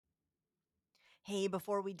Hey,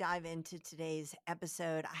 before we dive into today's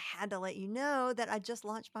episode, I had to let you know that I just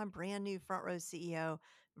launched my brand new Front Row CEO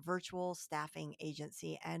virtual staffing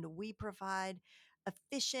agency, and we provide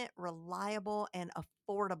efficient, reliable, and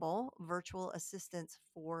affordable virtual assistance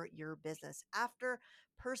for your business. After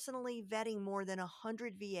personally vetting more than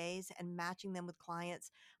 100 VAs and matching them with clients,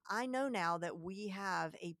 I know now that we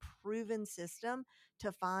have a proven system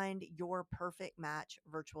to find your perfect match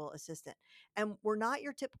virtual assistant. And we're not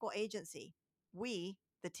your typical agency. We,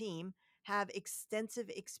 the team, have extensive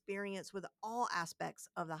experience with all aspects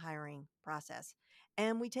of the hiring process.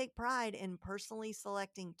 And we take pride in personally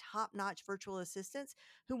selecting top notch virtual assistants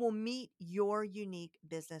who will meet your unique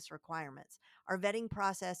business requirements. Our vetting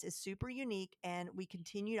process is super unique, and we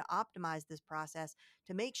continue to optimize this process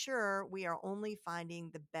to make sure we are only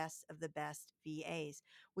finding the best of the best VAs.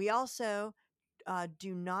 We also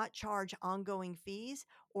do not charge ongoing fees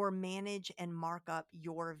or manage and mark up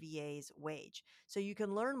your VA's wage. So you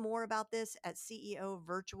can learn more about this at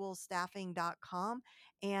ceovirtualstaffing.com.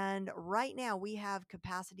 And right now we have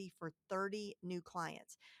capacity for 30 new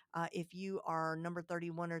clients. If you are number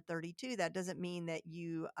 31 or 32, that doesn't mean that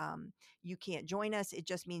you can't join us. It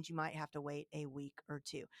just means you might have to wait a week or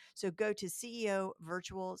two. So go to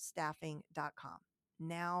ceovirtualstaffing.com.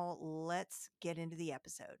 Now let's get into the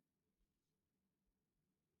episode.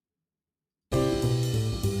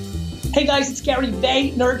 Hey guys, it's Gary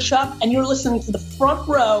Bay, Nerdchuck, and you're listening to the Front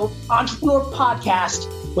Row Entrepreneur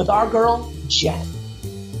Podcast with our girl, Jen.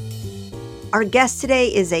 Our guest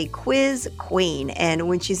today is a quiz queen, and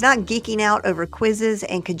when she's not geeking out over quizzes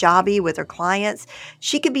and Kajabi with her clients,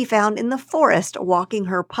 she could be found in the forest walking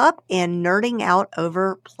her pup and nerding out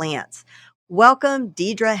over plants. Welcome,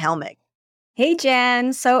 Deidra Helmig. Hey,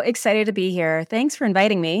 Jen. So excited to be here. Thanks for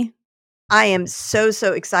inviting me. I am so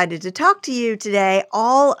excited to talk to you today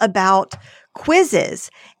all about quizzes.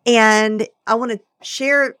 And I want to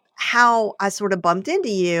share how I sort of bumped into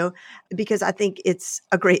you because I think it's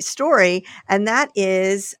a great story. And that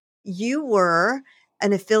is you were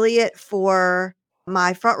an affiliate for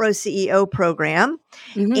my Front Row CEO program.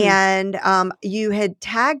 Mm-hmm. And you had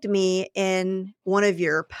tagged me in one of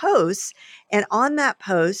your posts. And on that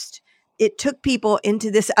post, it took people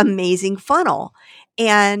into this amazing funnel.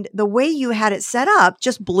 And the way you had it set up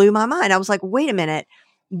just blew my mind. I was like, wait a minute,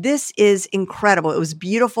 this is incredible. It was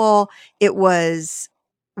beautiful. It was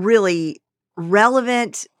really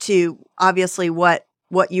relevant to obviously what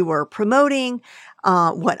you were promoting,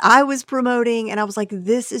 what I was promoting. And I was like,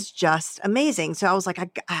 this is just amazing. So I was like, I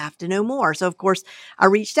have to know more. So of course I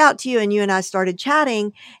reached out to you and you and I started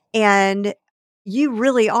chatting, and you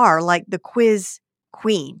really are like the quiz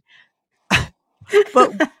queen.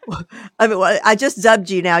 But I mean, well, I just dubbed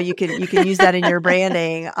you now. You can use that in your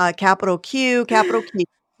branding. Capital Q,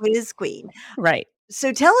 quiz queen. Right.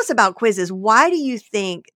 So tell us about quizzes. Why do you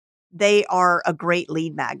think they are a great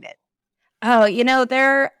lead magnet? Oh,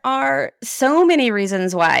 there are so many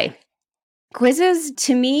reasons why. Quizzes,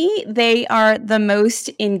 to me, they are the most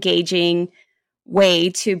engaging way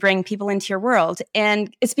to bring people into your world.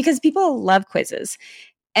 And it's because people love quizzes.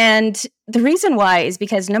 And the reason why is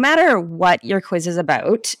because no matter what your quiz is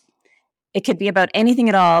about, it could be about anything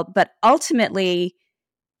at all, but ultimately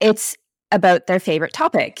it's about their favorite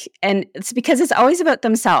topic. And it's because it's always about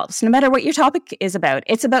themselves. No matter what your topic is about,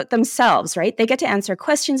 it's about themselves, right? They get to answer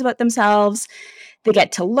questions about themselves. They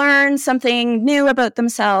get to learn something new about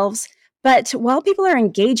themselves. But while people are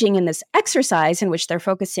engaging in this exercise in which they're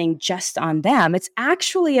focusing just on them, it's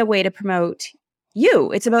actually a way to promote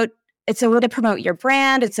you. It's a way to promote your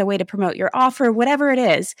brand. It's a way to promote your offer, whatever it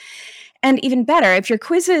is. And even better, if your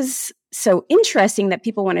quiz is so interesting that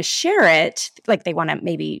people want to share it, like they want to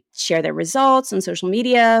maybe share their results on social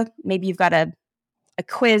media. Maybe you've got a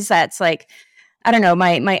quiz that's like, I don't know,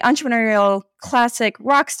 my entrepreneurial classic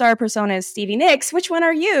rock star persona is Stevie Nicks. Which one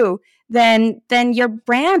are you? Then your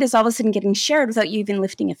brand is all of a sudden getting shared without you even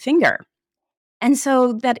lifting a finger. And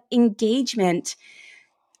so that engagement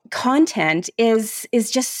content is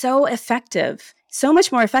just so effective, so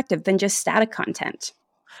much more effective than just static content.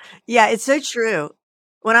 Yeah, it's so true.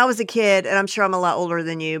 When I was a kid, and I'm sure I'm a lot older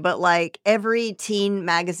than you, but like every teen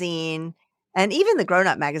magazine and even the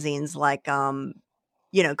grown-up magazines like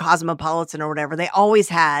Cosmopolitan or whatever, they always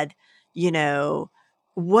had,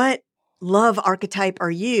 what love archetype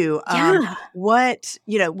are you? Yeah. What,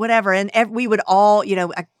 whatever. And we would all,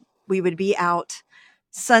 we would be out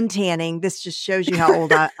sun tanning. This just shows you how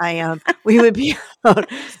old I am. We would be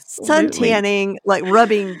out sun tanning, like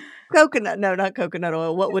rubbing Coconut. No, not coconut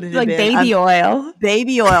oil. What would it have Like been? baby oil.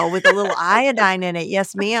 Baby oil with a little iodine in it.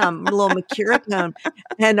 Yes, ma'am. A little mercurochrome.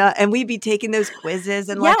 And we'd be taking those quizzes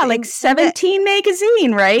and Yeah, like like and the 17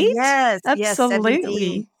 magazine, right? yes, 17.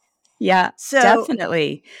 Absolutely. Yeah, So,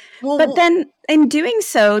 definitely. But well, then in doing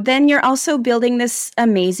so, then you're also building this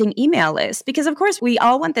amazing email list because, of course, we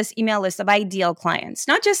all want this email list of ideal clients,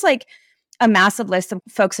 not just like a massive list of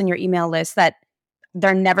folks on your email list that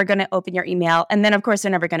they're never going to open your email. And then, of course,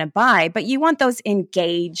 they're never going to buy. But you want those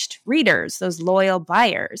engaged readers, those loyal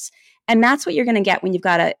buyers. And that's what you're going to get when you've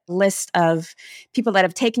got a list of people that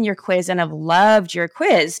have taken your quiz and have loved your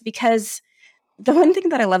quiz. Because the one thing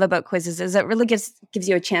that I love about quizzes is it really gives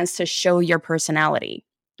you a chance to show your personality.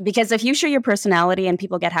 Because if you show your personality and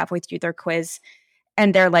people get halfway through their quiz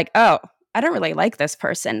and they're like, oh, I don't really like this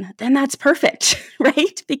person, then that's perfect,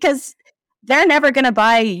 right? Because they're never going to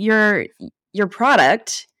buy your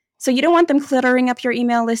product. So you don't want them cluttering up your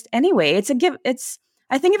email list anyway. I think of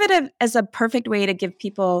it as a perfect way to give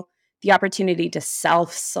people the opportunity to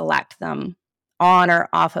self-select them on or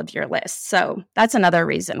off of your list. So that's another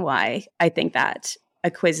reason why I think that a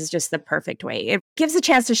quiz is just the perfect way. It gives a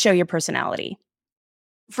chance to show your personality.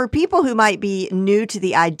 for people who might be new to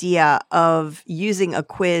the idea of using a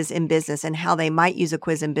quiz in business and how they might use a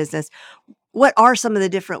quiz in business, what are some of the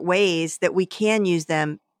different ways that we can use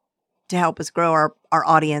them to help us grow our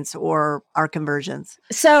audience or our conversions?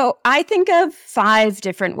 So I think of 5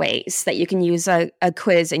 different ways that you can use a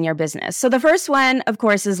quiz in your business. So the first one, of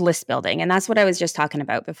course, is list building. And that's what I was just talking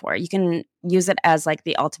about before. You can use it as like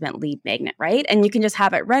the ultimate lead magnet, right? And you can just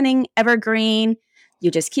have it running evergreen.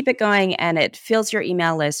 You just keep it going and it fills your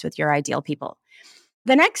email list with your ideal people.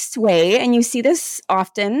 The next way, and you see this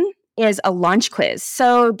often, is a launch quiz.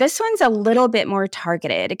 So this one's a little bit more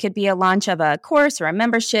targeted. It could be a launch of a course or a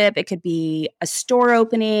membership. It could be a store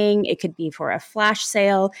opening. It could be for a flash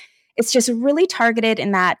sale. It's just really targeted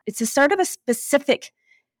in that it's a start of a specific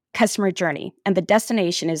customer journey. And the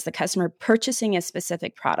destination is the customer purchasing a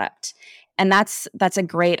specific product. And that's a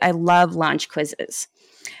great, I love launch quizzes.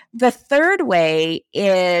 The third way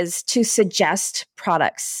is to suggest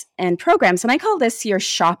products and programs. And I call this your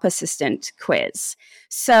shop assistant quiz.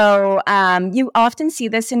 So you often see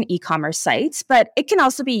this in e-commerce sites, but it can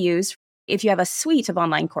also be used if you have a suite of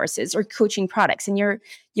online courses or coaching products and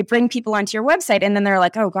you bring people onto your website and then they're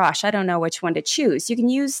like, oh gosh, I don't know which one to choose. You can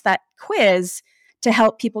use that quiz to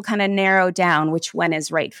help people kind of narrow down which one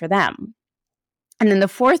is right for them. And then the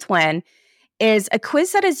fourth one is a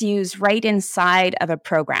quiz that is used right inside of a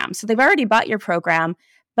program. So they've already bought your program,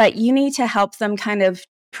 but you need to help them kind of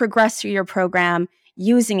progress through your program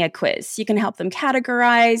using a quiz. You can help them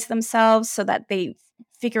categorize themselves so that they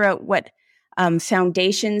figure out what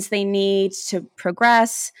foundations they need to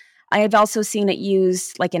progress. I have also seen it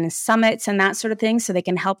used like in summits and that sort of thing, so they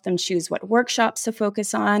can help them choose what workshops to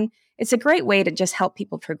focus on. It's a great way to just help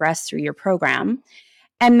people progress through your program.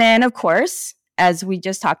 And then, of course, as we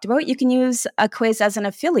just talked about, you can use a quiz as an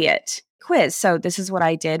affiliate quiz. So this is what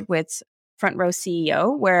I did with Front Row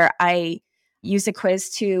CEO, where I use a quiz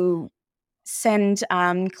to send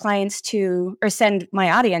clients to, or send my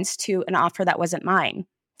audience to an offer that wasn't mine.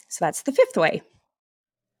 So that's the fifth way.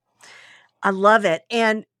 I love it.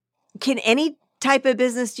 And can any type of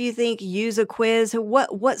business, do you think, use a quiz?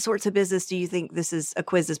 What sorts of business do you think a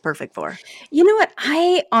quiz is perfect for? You know what?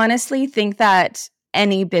 I honestly think that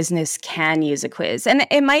any business can use a quiz. And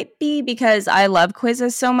it might be because I love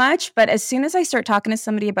quizzes so much, but as soon as I start talking to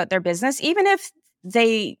somebody about their business, even if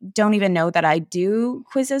they don't even know that I do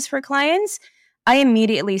quizzes for clients, I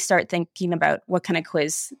immediately start thinking about what kind of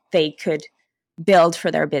quiz they could build for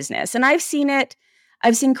their business. And I've seen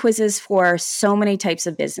quizzes for so many types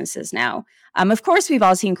of businesses now. Of course, we've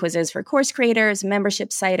all seen quizzes for course creators,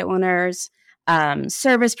 membership site owners,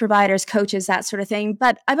 service providers, coaches, that sort of thing.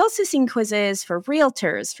 But I've also seen quizzes for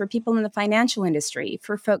realtors, for people in the financial industry,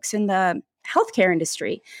 for folks in the healthcare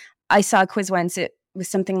industry. I saw a quiz once. It was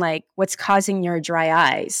something like, what's causing your dry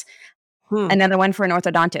eyes? Another one for an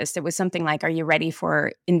orthodontist. It was something like, are you ready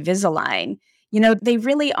for Invisalign? You know, they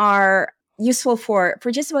really are useful for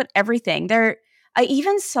just about everything. I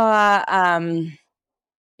even saw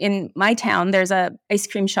in my town, there's a ice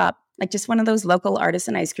cream shop, like just one of those local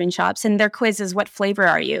artisan ice cream shops. And their quiz is, what flavor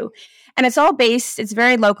are you? And it's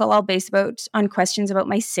very local, all based on questions about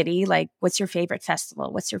my city, like what's your favorite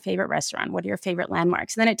festival? What's your favorite restaurant? What are your favorite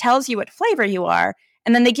landmarks? And then it tells you what flavor you are.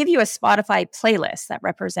 And then they give you a Spotify playlist that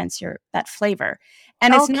represents that flavor.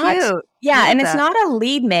 And it's not, cute. yeah, and it's that. not a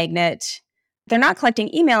lead magnet. They're not collecting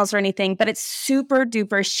emails or anything, but it's super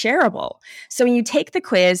duper shareable. So when you take the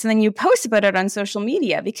quiz and then you post about it on social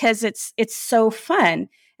media because it's so fun.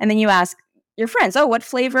 And then you ask, your friends, oh, what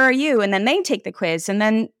flavor are you? And then they take the quiz. And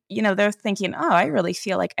then, they're thinking, oh, I really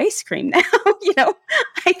feel like ice cream now.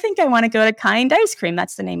 I think I want to go to Kind Ice Cream.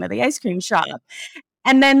 That's the name of the ice cream shop.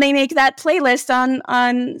 And then they make that playlist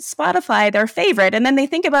on Spotify their favorite. And then they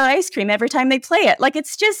think about ice cream every time they play it. Like,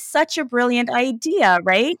 it's just such a brilliant idea,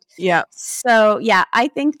 right? Yeah. So, yeah, I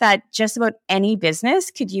think that just about any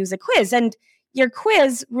business could use a quiz. And your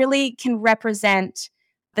quiz really can represent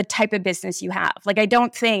the type of business you have. Like, I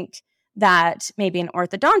don't think that maybe an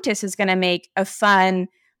orthodontist is going to make a fun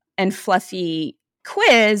and fluffy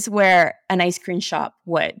quiz where an ice cream shop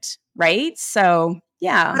would, right? So,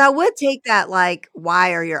 yeah. But I would take that, like,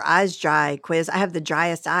 why are your eyes dry quiz. I have the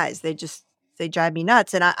driest eyes. They drive me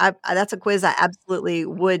nuts. And I that's a quiz I absolutely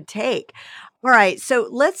would take. All right. So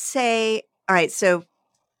let's say, all right. So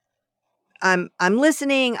I'm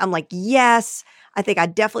listening. I'm like, yes, I think I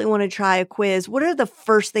definitely want to try a quiz. What are the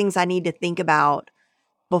first things I need to think about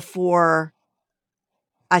before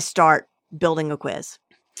I start building a quiz?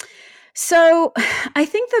 So I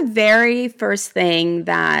think the very first thing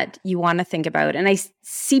that you want to think about, and I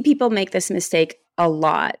see people make this mistake a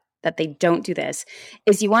lot, that they don't do this,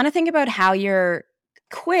 is you want to think about how your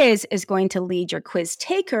quiz is going to lead your quiz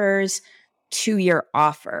takers to your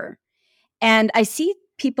offer. And I see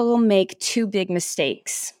people make two big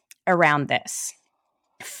mistakes around this.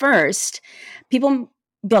 First, people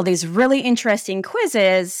build these really interesting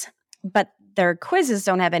quizzes, but their quizzes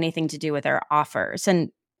don't have anything to do with their offers.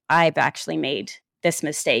 And I've actually made this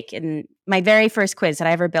mistake. In my very first quiz that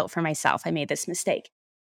I ever built for myself, I made this mistake.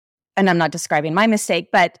 And I'm not describing my mistake,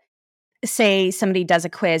 but say somebody does a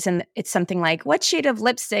quiz and it's something like, what shade of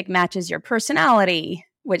lipstick matches your personality?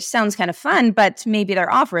 Which sounds kind of fun, but maybe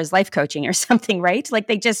their offer is life coaching or something, right? Like,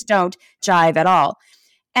 they just don't jive at all.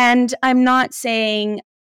 And I'm not saying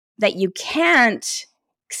that you can't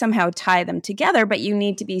somehow tie them together, but you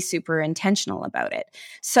need to be super intentional about it.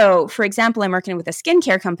 So, for example, I'm working with a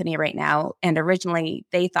skincare company right now, and originally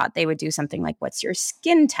they thought they would do something like, what's your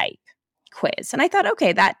skin type quiz? And I thought,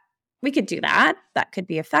 okay, that we could do that. That could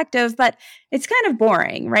be effective, but it's kind of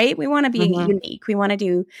boring, right? We want to be unique. We want to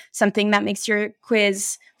do something that makes your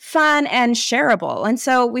quiz fun and shareable. And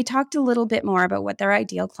so we talked a little bit more about what their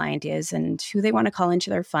ideal client is and who they want to call into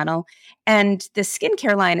their funnel. And the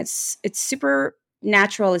skincare line, it's super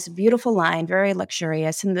natural. It's a beautiful line, very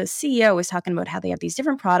luxurious. And the CEO was talking about how they have these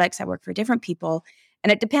different products that work for different people.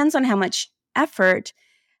 And it depends on how much effort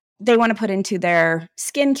they want to put into their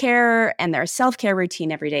skincare and their self-care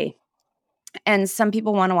routine every day. And some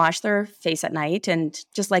people want to wash their face at night and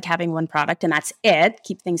just like having one product, and that's it,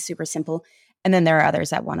 keep things super simple. And then there are others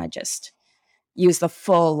that want to just use the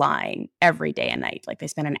full line every day and night. Like, they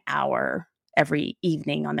spend an hour every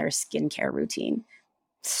evening on their skincare routine.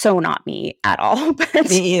 So not me at all. But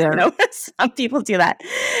Me either. some people do that.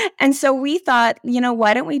 And so we thought,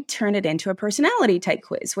 why don't we turn it into a personality type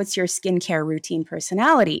quiz? What's your skincare routine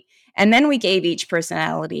personality? And then we gave each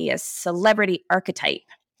personality a celebrity archetype.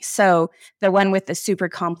 So the one with the super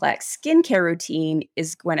complex skincare routine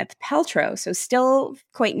is Gwyneth Paltrow. So still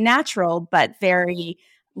quite natural, but very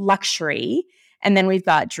luxury. And then we've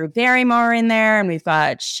got Drew Barrymore in there, and we've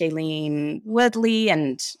got Shailene Woodley,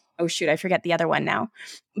 and oh shoot, I forget the other one now.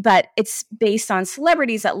 But it's based on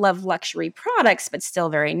celebrities that love luxury products, but still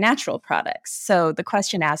very natural products. So the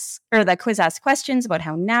quiz asks questions about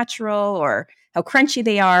how natural or how crunchy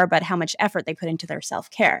they are, but how much effort they put into their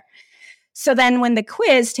self-care. So then when the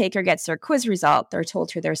quiz taker gets their quiz result, they're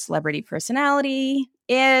told who their celebrity personality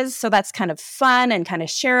is. So that's kind of fun and kind of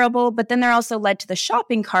shareable. But then they're also led to the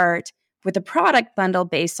shopping cart with a product bundle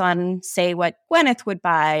based on, say, what Gwyneth would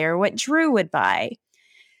buy or what Drew would buy.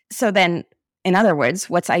 So then, in other words,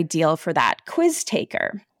 what's ideal for that quiz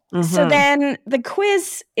taker? So then the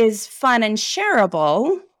quiz is fun and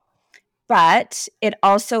shareable, but it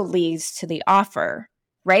also leads to the offer,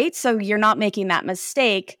 right? So you're not making that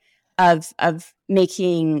mistake of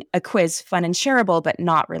making a quiz fun and shareable, but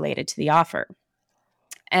not related to the offer.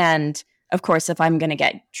 And of course, if I'm going to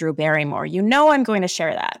get Drew Barrymore, I'm going to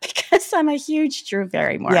share that because I'm a huge Drew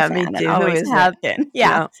Barrymore fan. Me too. And always have been.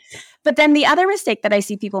 Yeah. But then the other mistake that I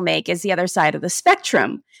see people make is the other side of the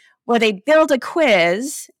spectrum, where they build a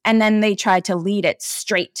quiz and then they try to lead it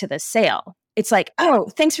straight to the sale. It's like, oh,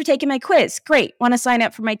 thanks for taking my quiz. Great. Want to sign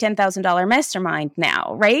up for my $10,000 mastermind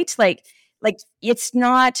now, right? Like it's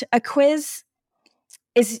not a quiz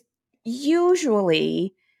is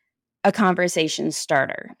usually a conversation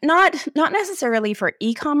starter. Not necessarily for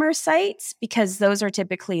e-commerce sites, because those are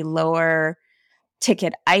typically lower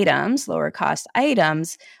ticket items, lower cost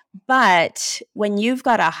items. But when you've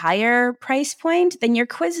got a higher price point, then your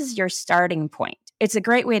quiz is your starting point. It's a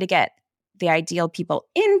great way to get the ideal people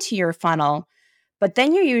into your funnel, but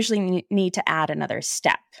then you usually need to add another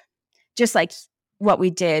step, just like what we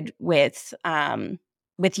did with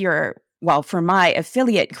for my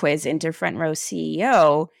affiliate quiz into Front Row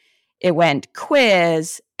CEO. It went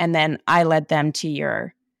quiz, and then I led them to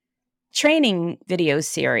your training video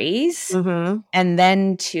series, and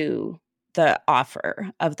then to the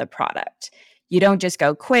offer of the product. You don't just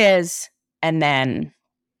go quiz and then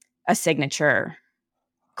a signature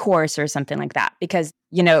course or something like that, because,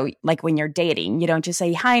 like when you're dating, you don't just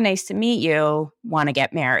say, hi, nice to meet you, want to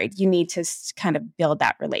get married. You need to kind of build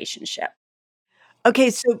that relationship. Okay.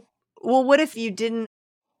 So, well, what if you didn't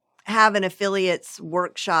have an affiliates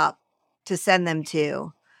workshop to send them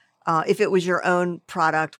to? If it was your own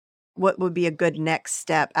product, what would be a good next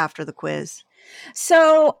step after the quiz?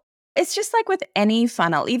 So it's just like with any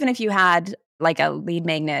funnel, even if you had like a lead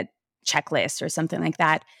magnet checklist or something like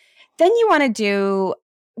that, then you want to do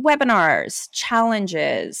webinars,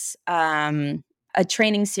 challenges. A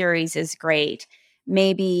training series is great.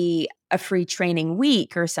 Maybe a free training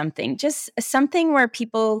week or something, just something where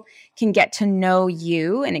people can get to know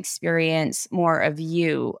you and experience more of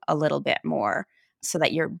you a little bit more, so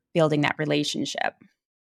that you're building that relationship.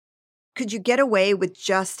 Could you get away with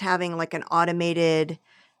just having like an automated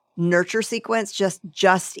nurture sequence,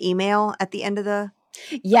 just email at the end of the?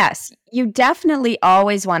 Yes, you definitely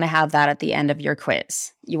always want to have that at the end of your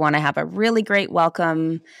quiz. You want to have a really great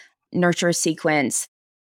welcome nurture sequence.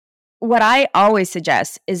 What I always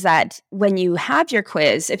suggest is that when you have your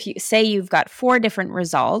quiz, if you say you've got 4 different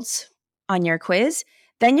results on your quiz,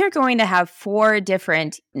 then you're going to have 4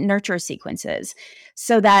 different nurture sequences,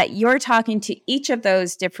 so that you're talking to each of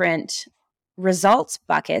those different results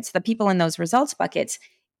buckets, the people in those results buckets,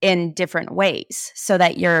 in different ways, so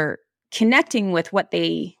that you're connecting with what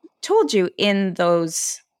they told you in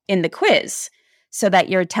the quiz, so that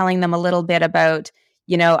you're telling them a little bit about,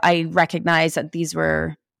 I recognize that these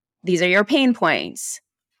are your pain points.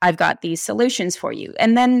 I've got these solutions for you.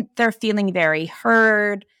 And then they're feeling very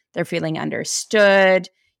heard. They're feeling understood.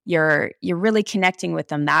 You're really connecting with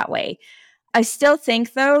them that way. I still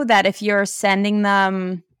think, though, that if you're sending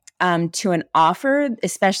them to an offer,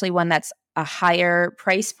 especially one that's a higher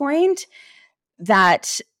price point,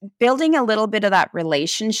 that building a little bit of that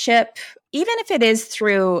relationship, even if it is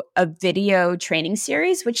through a video training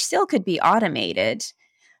series, which still could be automated,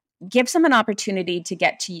 gives them an opportunity to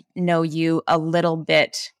get to know you a little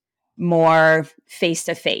bit more face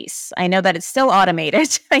to face. I know that it's still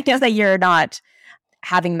automated. I know that you're not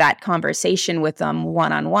having that conversation with them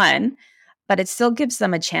one-on-one, but it still gives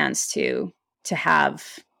them a chance to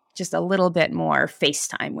have just a little bit more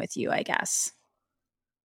FaceTime with you, I guess.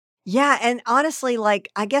 Yeah, and honestly,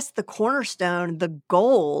 like, I guess the cornerstone, the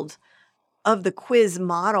gold of the quiz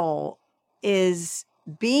model is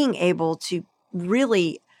being able to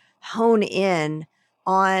really hone in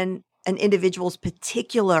on an individual's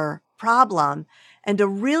particular problem and to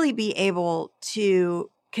really be able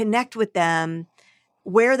to connect with them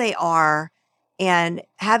where they are and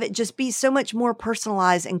have it just be so much more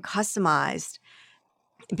personalized and customized.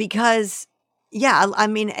 Because, yeah, I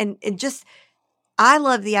mean, and it just, I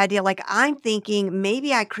love the idea. Like, I'm thinking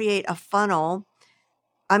maybe I create a funnel.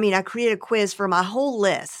 I mean, I create a quiz for my whole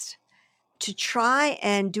list to try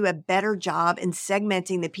and do a better job in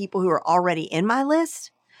segmenting the people who are already in my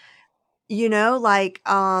list. Because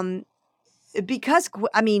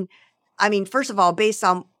I mean, first of all, based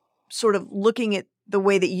on sort of looking at the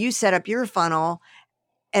way that you set up your funnel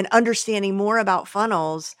and understanding more about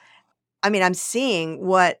funnels, I mean, I'm seeing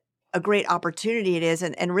what a great opportunity it is,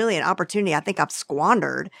 and really an opportunity I think I've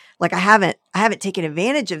squandered. Like I haven't taken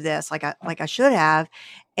advantage of this like I should have.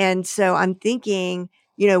 And so I'm thinking,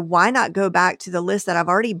 why not go back to the list that I've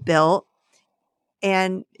already built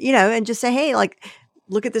and, and just say, hey, like,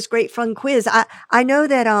 look at this great fun quiz. I know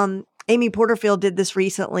that Amy Porterfield did this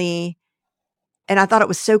recently, and I thought it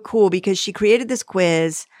was so cool because she created this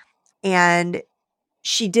quiz and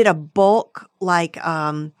she did a bulk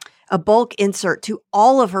insert to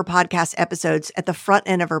all of her podcast episodes at the front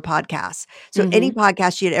end of her podcast. So any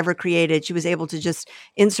podcast she had ever created, she was able to just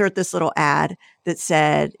insert this little ad that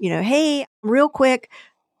said, hey, real quick,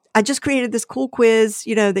 I just created this cool quiz,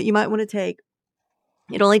 that you might want to take.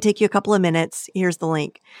 It'll only take you a couple of minutes. Here's the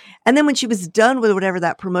link. And then when she was done with whatever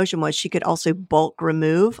that promotion was, she could also bulk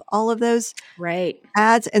remove all of those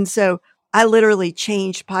ads. And so I literally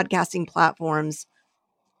changed podcasting platforms.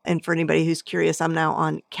 And for anybody who's curious, I'm now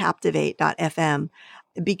on captivate.fm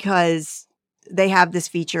because they have this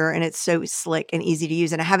feature and it's so slick and easy to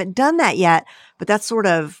use. And I haven't done that yet, but that's sort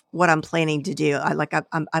of what I'm planning to do.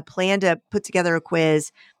 I plan to put together a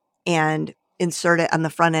quiz and insert it on the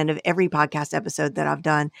front end of every podcast episode that I've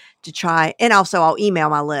done to try. And also I'll email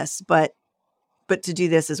my list, but to do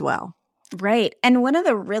this as well. Right. And one of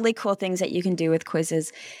the really cool things that you can do with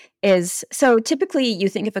quizzes is, so typically you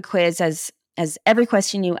think of a quiz as every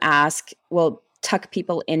question you ask will tuck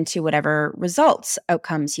people into whatever results,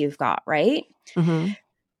 outcomes you've got, right? Mm-hmm.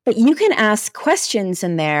 But you can ask questions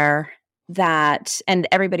in there that, and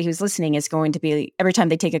everybody who's listening is going to be, every time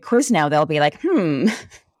they take a quiz now, they'll be like,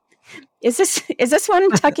 is this one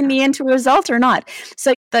tucking me into a result or not?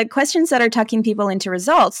 So the questions that are tucking people into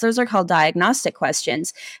results, those are called diagnostic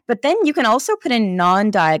questions. But then you can also put in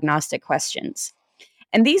non-diagnostic questions.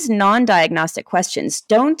 And these non-diagnostic questions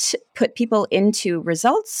don't put people into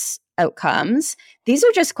results outcomes. These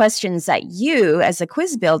are just questions that you, as a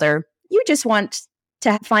quiz builder, you just want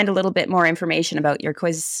to find a little bit more information about your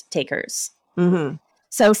quiz takers. Mm-hmm.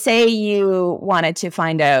 So say you wanted to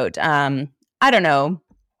find out, I don't know,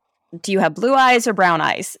 do you have blue eyes or brown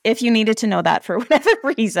eyes? If you needed to know that for whatever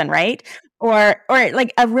reason, right? Or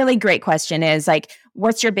like a really great question is like,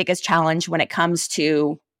 what's your biggest challenge when it comes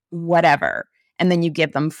to whatever? And then you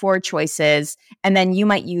give them 4 choices, and then you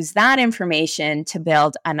might use that information to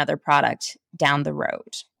build another product down the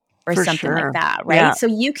road or For something sure. like that, right? Yeah. So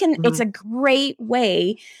you can, Mm-hmm. it's a great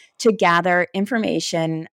way to gather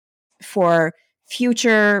information for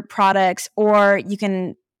future products, or you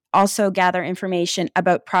can also gather information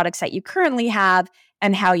about products that you currently have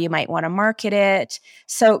and how you might want to market it.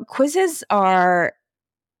 So quizzes are,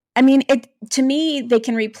 I mean, to me, they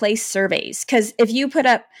can replace surveys, because if you put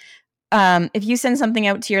up, if you send something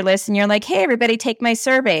out to your list and you're like, hey, everybody, take my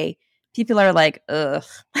survey, people are like, ugh,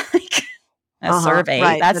 like a survey.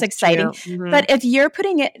 Right. That's exciting. Mm-hmm. But if you're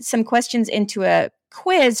putting some questions into a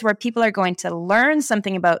quiz where people are going to learn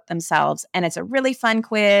something about themselves, and it's a really fun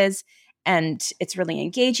quiz and it's really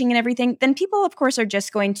engaging and everything, then people, of course, are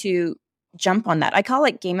just going to jump on that. I call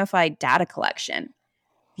it gamified data collection.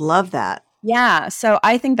 Love that. Yeah. So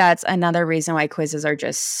I think that's another reason why quizzes are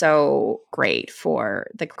just so great for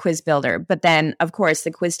the quiz builder. But then, of course,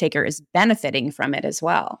 the quiz taker is benefiting from it as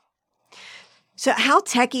well. So how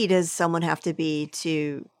techy does someone have to be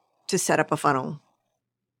to set up a funnel?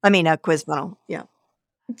 I mean, a quiz funnel. Yeah.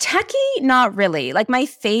 Techy, not really. Like my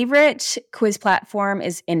favorite quiz platform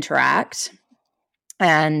is Interact.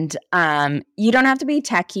 And you don't have to be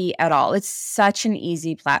techy at all. It's such an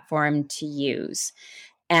easy platform to use.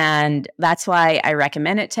 And that's why I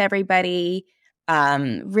recommend it to everybody.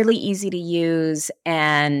 Really easy to use.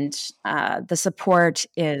 And the support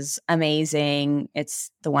is amazing. It's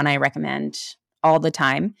the one I recommend all the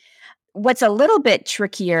time. What's a little bit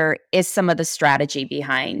trickier is some of the strategy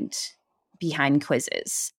behind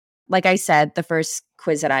quizzes. Like I said, the first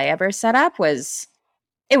quiz that I ever set up was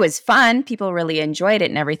fun. People really enjoyed it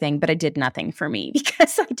and everything, but it did nothing for me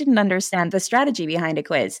because I didn't understand the strategy behind a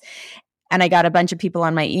quiz. And I got a bunch of people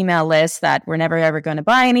on my email list that were never, ever going to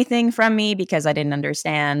buy anything from me because I didn't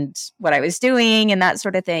understand what I was doing and that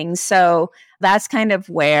sort of thing. So that's kind of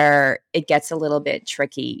where it gets a little bit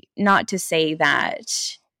tricky. Not to say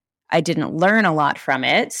that I didn't learn a lot from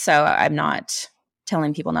it. So I'm not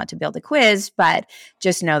telling people not to build a quiz, but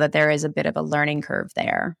just know that there is a bit of a learning curve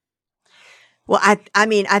there. Well, I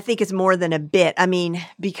mean, I think it's more than a bit. I mean,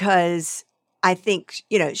 because I think,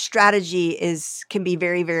 strategy can be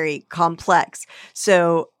very, very complex.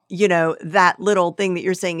 So, that little thing that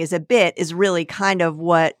you're saying is a bit is really kind of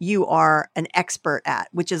what you are an expert at,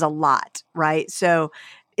 which is a lot, right? So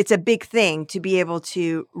it's a big thing to be able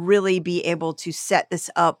to really be able to set this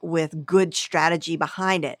up with good strategy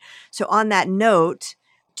behind it. So on that note,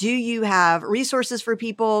 do you have resources for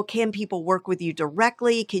people? Can people work with you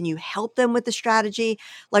directly? Can you help them with the strategy?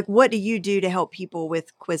 Like, what do you do to help people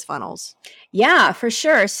with quiz funnels? Yeah, for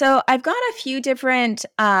sure. So I've got a few different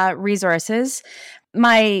resources.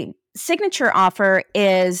 My signature offer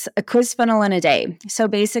is a quiz funnel in a day. So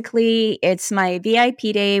basically, it's my VIP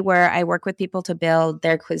day where I work with people to build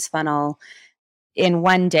their quiz funnel in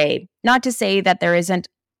one day. Not to say that there isn't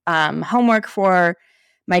homework for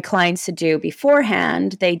my clients to do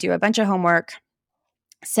beforehand. They do a bunch of homework,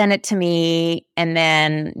 send it to me, and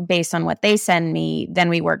then based on what they send me, then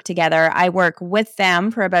we work together. I work with them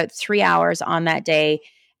for about 3 hours on that day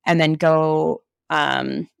and then go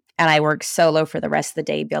and I work solo for the rest of the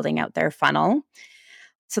day building out their funnel.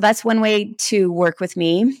 So that's one way to work with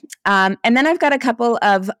me. And then I've got a couple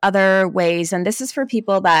of other ways, and this is for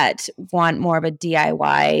people that want more of a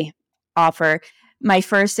DIY offer. My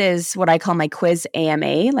first is what I call my quiz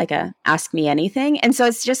AMA, like a Ask Me Anything. And so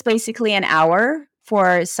it's just basically an hour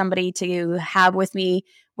for somebody to have with me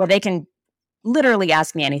where they can literally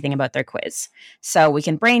ask me anything about their quiz. So we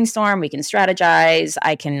can brainstorm, we can strategize,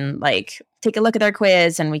 I can like take a look at their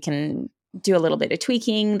quiz and we can do a little bit of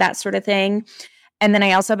tweaking, that sort of thing. And then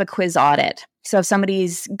I also have a quiz audit. So if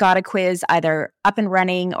somebody's got a quiz either up and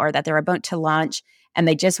running or that they're about to launch, and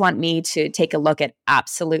they just want me to take a look at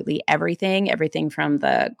absolutely everything from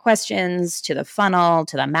the questions to the funnel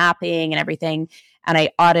to the mapping and everything. And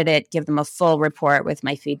I audit it, give them a full report with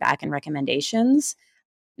my feedback and recommendations.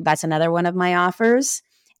 That's another one of my offers.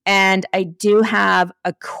 And I do have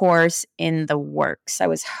a course in the works. I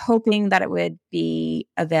was hoping that it would be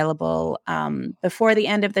available before the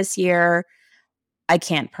end of this year. I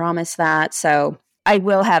can't promise that. So I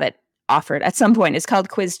will have it offered at some point. It's called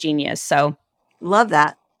Quiz Genius. So love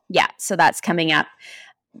that. Yeah. So that's coming up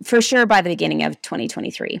for sure by the beginning of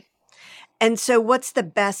 2023. And so what's the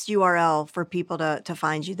best URL for people to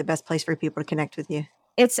find you, the best place for people to connect with you?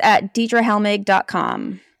 It's at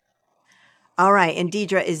DeidraHelmig.com. All right. And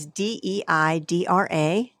Deidra is Deidra.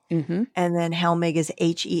 Mm-hmm. And then Helmig is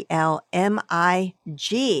Helmig.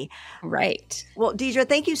 Right. Well, Deidra,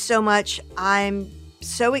 thank you so much. I'm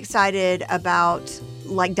so excited about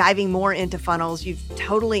like diving more into funnels. You've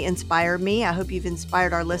totally inspired me. I hope you've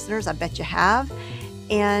inspired our listeners. I bet you have.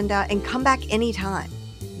 And come back anytime.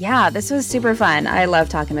 Yeah, this was super fun. I love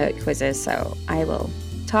talking about quizzes, so I will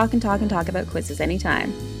talk about quizzes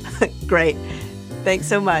anytime. Great. Thanks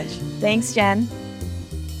so much. Thanks, Jen.